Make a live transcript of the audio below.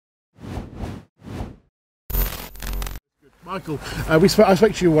Michael, I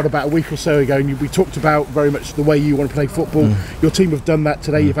spoke to you about a week or so ago, and we talked about very much the way you want to play football. Your team have done that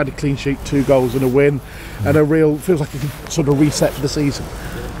today. You've had a clean sheet, 2 goals and a win, and feels like a sort of reset for the season.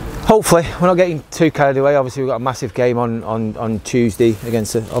 Hopefully, we're not getting too carried away. Obviously, we've got a massive game on Tuesday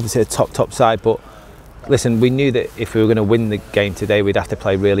against obviously a top side. But listen, we knew that if we were going to win the game today, we'd have to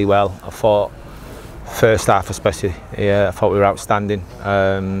play really well. I thought first half especially, I thought we were outstanding.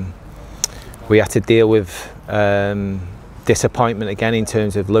 We had to deal with disappointment again in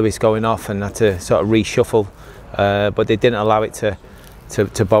terms of Lewis going off, and had to sort of reshuffle, but they didn't allow it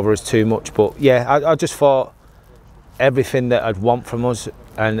to bother us too much. But yeah, I just thought everything that I'd want from us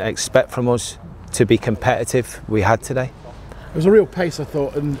and expect from us to be competitive, we had today. There was a real pace, I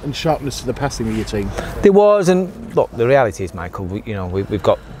thought, and sharpness to the passing of your team. There was, and look, the reality is, Michael, we've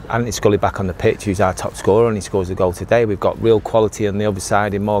got Anthony Scully back on the pitch, who's our top scorer, and he scores a goal today. We've got real quality on the other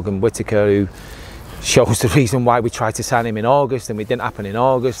side in Morgan Whittaker, who shows the reason why we tried to sign him in August, and it didn't happen in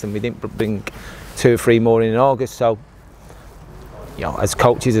August, and we didn't bring 2 or 3 more in August. So, as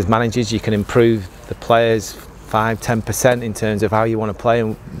coaches, as managers, you can improve the players 5–10% in terms of how you want to play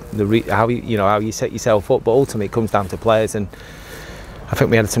and how you set yourself up. But ultimately, it comes down to players, and I think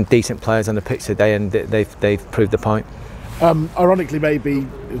we had some decent players on the pitch today, and they've proved the point. Ironically, maybe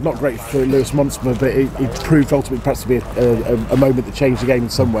it's not great for Lewis Monsma, but it proved ultimately perhaps to be a moment that changed the game in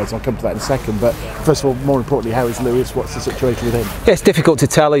some ways. I'll come to that in a second. But first of all, more importantly, how is Lewis? What's the situation with him? Yeah, it's difficult to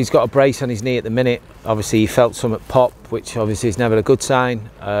tell. He's got a brace on his knee at the minute. Obviously, he felt something pop, which obviously is never a good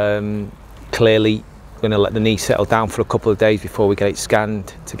sign. Clearly, going to let the knee settle down for a couple of days before we get it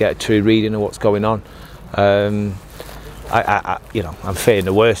scanned to get a true reading of what's going on. I'm fearing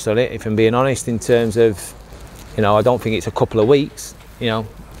the worst on it, if I'm being honest, in terms of, I don't think it's a couple of weeks.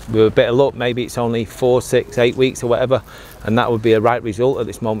 With a bit of luck, maybe it's only 4, 6, 8 weeks or whatever, and that would be a right result at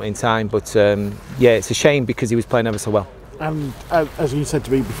this moment in time. But yeah, it's a shame because he was playing ever so well. And as you said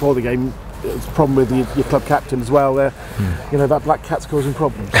to me before the game, it's a problem with your club captain as well. That black cat's causing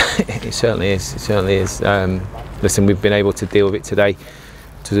problems. It certainly is. It certainly is. Listen, we've been able to deal with it today.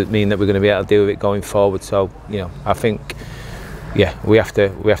 Does it mean that we're going to be able to deal with it going forward? So, I think, yeah, we have to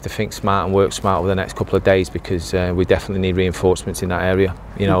think smart and work smart over the next couple of days, because we definitely need reinforcements in that area.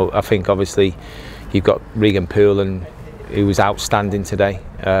 I think obviously you've got Regan Poole, and who was outstanding today,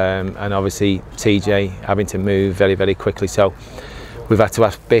 and obviously TJ having to move very, very quickly. So we've had to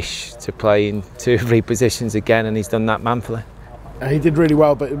ask Bish to play in 2 or 3 positions again, and he's done that manfully. He did really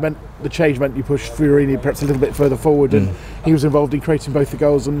well, but the change meant you pushed Fiorini perhaps a little bit further forward, and he was involved in creating both the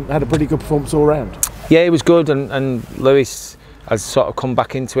goals and had a pretty good performance all round. Yeah, he was good, and Lewis has sort of come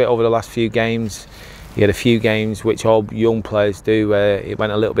back into it over the last few games. He had a few games, which all young players do, where it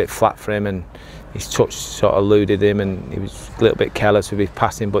went a little bit flat for him, and his touch sort of eluded him, and he was a little bit careless with his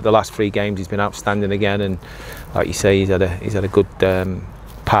passing. But the last 3 games he's been outstanding again, and like you say, he's had a good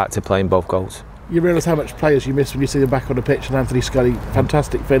part to play in both goals. You realise how much players you miss when you see them back on the pitch, and Anthony Scully,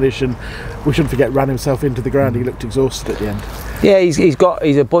 fantastic finish, and we shouldn't forget, ran himself into the ground. He looked exhausted at the end. Yeah,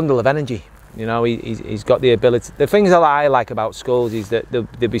 he's a bundle of energy. He's got the ability. The things that I like about Scholes is that there'll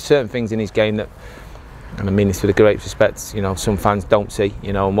be certain things in his game that, and I mean this with a great respect, some fans don't see,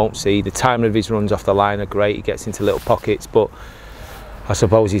 and won't see. The timing of his runs off the line are great. He gets into little pockets, but I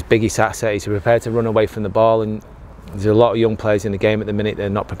suppose his biggest asset is prepared to run away from the ball, and there's a lot of young players in the game at the minute that are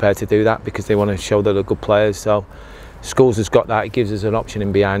not prepared to do that because they want to show that they're good players. So Scholes has got that. It gives us an option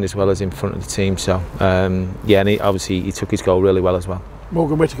in behind as well as in front of the team. So yeah, and he took his goal really well as well.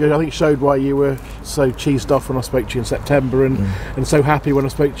 Morgan Whittaker, I think, showed why you were so cheesed off when I spoke to you in September, and so happy when I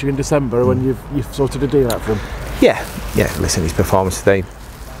spoke to you in December when you've sorted a deal out for him. Yeah. Listen, his performance today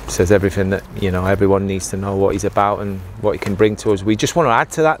says everything that everyone needs to know what he's about and what he can bring to us. We just want to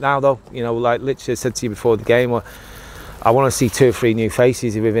add to that now, though. Like literally I said to you before the game, I want to see 2 or 3 new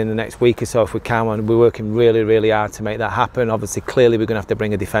faces within the next week or so if we can, and we're working really, really hard to make that happen. Obviously, clearly we're going to have to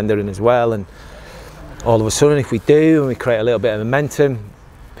bring a defender in as well, and all of a sudden, if we do and we create a little bit of momentum,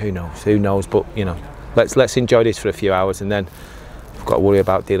 who knows? But let's enjoy this for a few hours, and then we've got to worry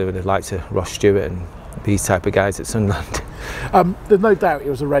about dealing with the likes of Ross Stewart and these type of guys at Sunderland. There's no doubt it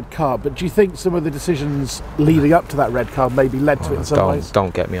was a red card, but do you think some of the decisions leading up to that red card maybe led to it in some ways?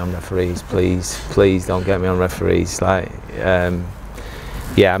 Don't get me on referees, please don't get me on referees. Yeah,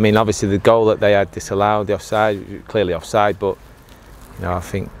 I mean, obviously the goal that they had disallowed, the offside, clearly offside, but I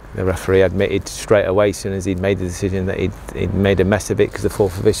think the referee admitted straight away as soon as he'd made the decision that he'd made a mess of it, because the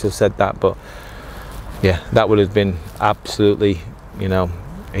 4th official said that. But yeah, that would have been absolutely,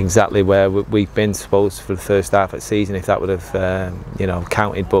 exactly where we've been supposed for the first half of the season if that would have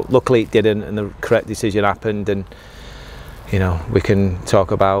counted. But luckily it didn't, and the correct decision happened. And we can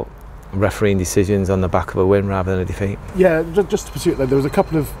talk about refereeing decisions on the back of a win rather than a defeat. Yeah, just to pursue it, though, there was a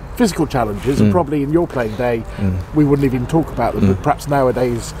couple of physical challenges, and probably in your playing day, we wouldn't even talk about them. But perhaps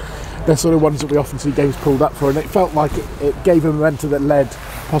nowadays, they're sort of ones that we often see games pulled up for, and it felt like it gave a momentum that led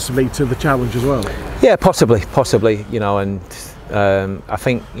possibly to the challenge as well. Yeah, possibly, you know, and I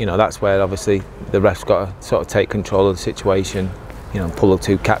think, you know, that's where obviously the ref's got to sort of take control of the situation, you know, pull the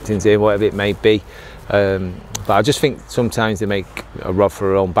two captains in, whatever it may be. But I just think sometimes they make a rod for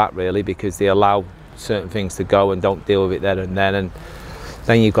their own back, really, because they allow certain things to go and don't deal with it there and then, and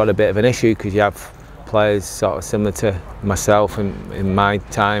then you've got a bit of an issue because you have players sort of similar to myself in my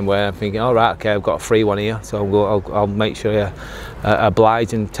time where I'm thinking, all right, okay, I've got a free one here, so I'll make sure I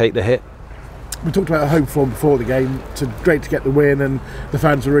oblige and take the hit. We talked about the home form before the game. It's great to get the win, and the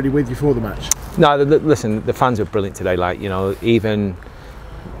fans were really with you for the match. No, listen, the fans were brilliant today. Like, you know, even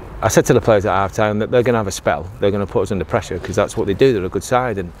I said to the players at half time that they're going to have a spell. They're going to put us under pressure because that's what they do. They're a good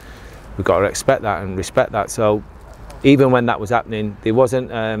side, and we've got to expect that and respect that. So even when that was happening, there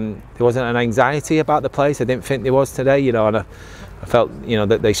wasn't an anxiety about the place. I didn't think there was today, you know, and I felt, you know,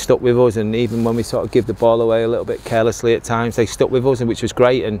 that they stuck with us, and even when we sort of give the ball away a little bit carelessly at times, they stuck with us, and which was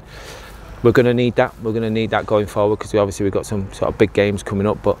great. And we're going to need that. We're going to need that going forward because we've got some sort of big games coming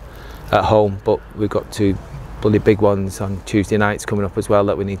up, but at home. But we've got two bloody big ones on Tuesday nights coming up as well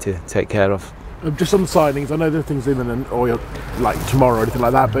that we need to take care of. Just on the signings, I know nothing's imminent or like tomorrow or anything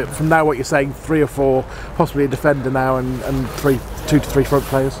like that, but from now what you're saying, 3 or 4, possibly a defender now, and 2 to 3 front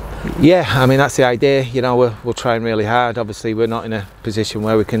players? Yeah, I mean, that's the idea. You know, we're trying really hard. Obviously we're not in a position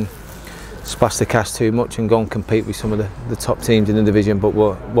where we can splash the cash too much and go and compete with some of the top teams in the division, but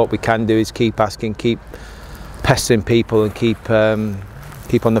what we can do is keep asking, keep pestering people, and keep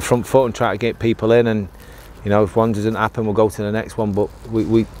on the front foot and try to get people in. And you know, if one doesn't happen, we'll go to the next one. But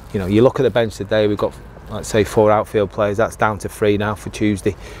we you know, you look at the bench today, we've got, let's say, 4 outfield players. That's down to 3 now for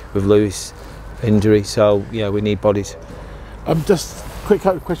Tuesday with Lewis injury. So yeah, we need bodies. Just quick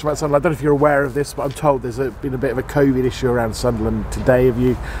question about Sunderland. I don't know if you're aware of this, but I'm told there's been a bit of a COVID issue around Sunderland today.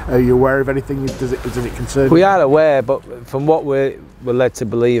 Are you aware of anything? Does it concern you? We are aware, but from what we're led to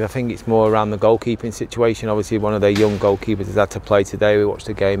believe, I think it's more around the goalkeeping situation. Obviously, one of their young goalkeepers has had to play today. We watched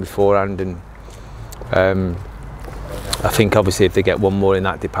the game beforehand, and I think obviously if they get one more in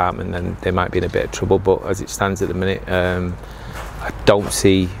that department, then they might be in a bit of trouble. But as it stands at the minute, I don't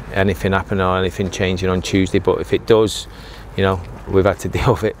see anything happening or anything changing on Tuesday. But if it does, you know, we've had to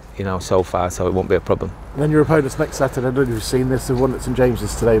deal with it, you know, so far, so it won't be a problem. And then your opponents next Saturday, I don't know if you've seen this, they've won at St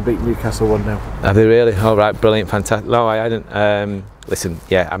James's today and beat Newcastle 1-0. Have they really? All right, brilliant, fantastic. No, I hadn't. Listen,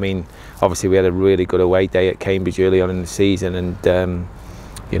 yeah, I mean, obviously we had a really good away day at Cambridge early on in the season, and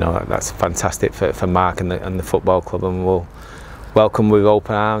you know, that's fantastic for Mark and the football club, and we'll welcome with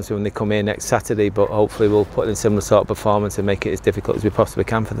open arms when they come here next Saturday. But hopefully we'll put in a similar sort of performance and make it as difficult as we possibly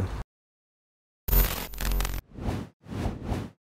can for them.